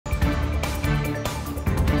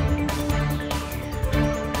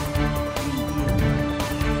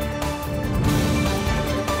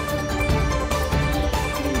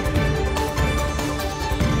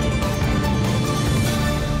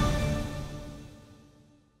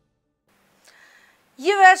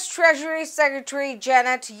U.S. Treasury Secretary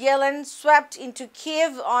Janet Yellen swept into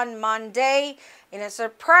Kyiv on Monday in a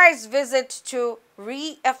surprise visit to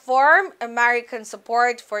reaffirm American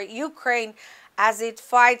support for Ukraine as it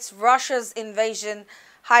fights Russia's invasion,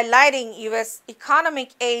 highlighting U.S.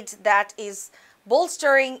 economic aid that is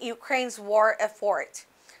bolstering Ukraine's war effort.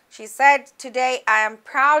 She said, "Today I am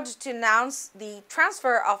proud to announce the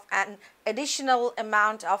transfer of an additional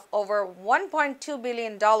amount of over $1.2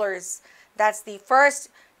 billion. That's the first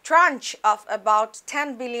tranche of about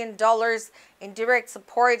 $10 billion in direct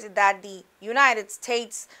support that the United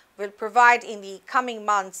States will provide in the coming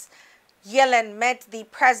months." Yellen met the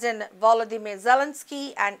President Volodymyr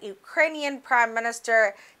Zelensky and Ukrainian Prime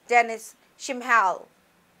Minister 𝐑𝐨𝐤𝐮 𝐓𝐯.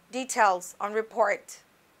 Details on report.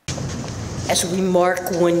 As we mark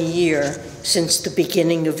 1 year since the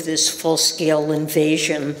beginning of this full-scale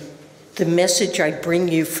invasion, the message I bring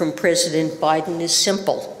you from President Biden is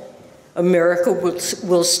simple. America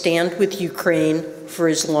will stand with Ukraine for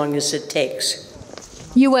as long as it takes.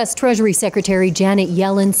 U.S. Treasury Secretary Janet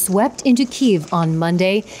Yellen swept into Kyiv on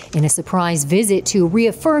Monday in a surprise visit to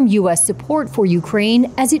reaffirm U.S. support for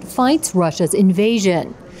Ukraine as it fights Russia's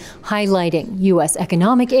invasion, highlighting U.S.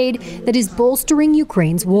 economic aid that is bolstering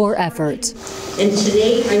Ukraine's war effort. And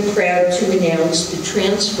today I'm proud to announce the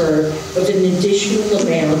transfer of an additional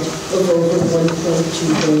amount of over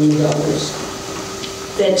 $1.2 billion.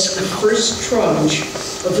 That's the first tranche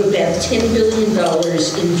of about $10 billion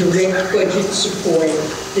in direct budget support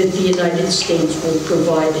that the United States will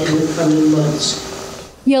provide in the coming months.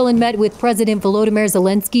 Yellen met with President Volodymyr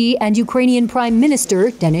Zelensky and Ukrainian Prime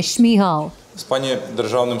Minister 𝐑𝐨𝐤𝐮 𝐓𝐯.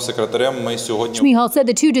 𝐓𝐯 said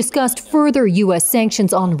the two discussed further U.S.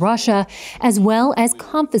 sanctions on Russia, as well as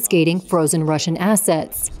confiscating frozen Russian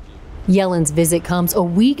assets. Yellen's visit comes a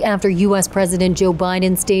week after U.S. President Joe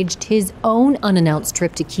Biden staged his own unannounced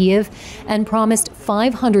trip to Kyiv and promised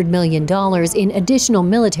 $500 million in additional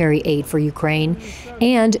military aid for Ukraine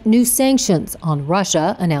and new sanctions on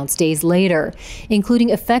Russia announced days later, including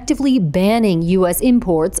effectively banning U.S.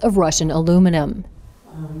 imports of Russian aluminum.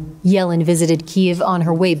 Yellen visited Kyiv on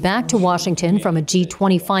her way back to Washington from a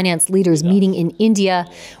G20 finance leaders meeting in India,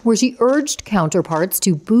 where she urged counterparts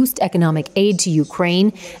to boost economic aid to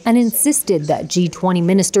Ukraine and insisted that G20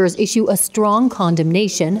 ministers issue a strong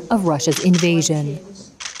condemnation of Russia's invasion.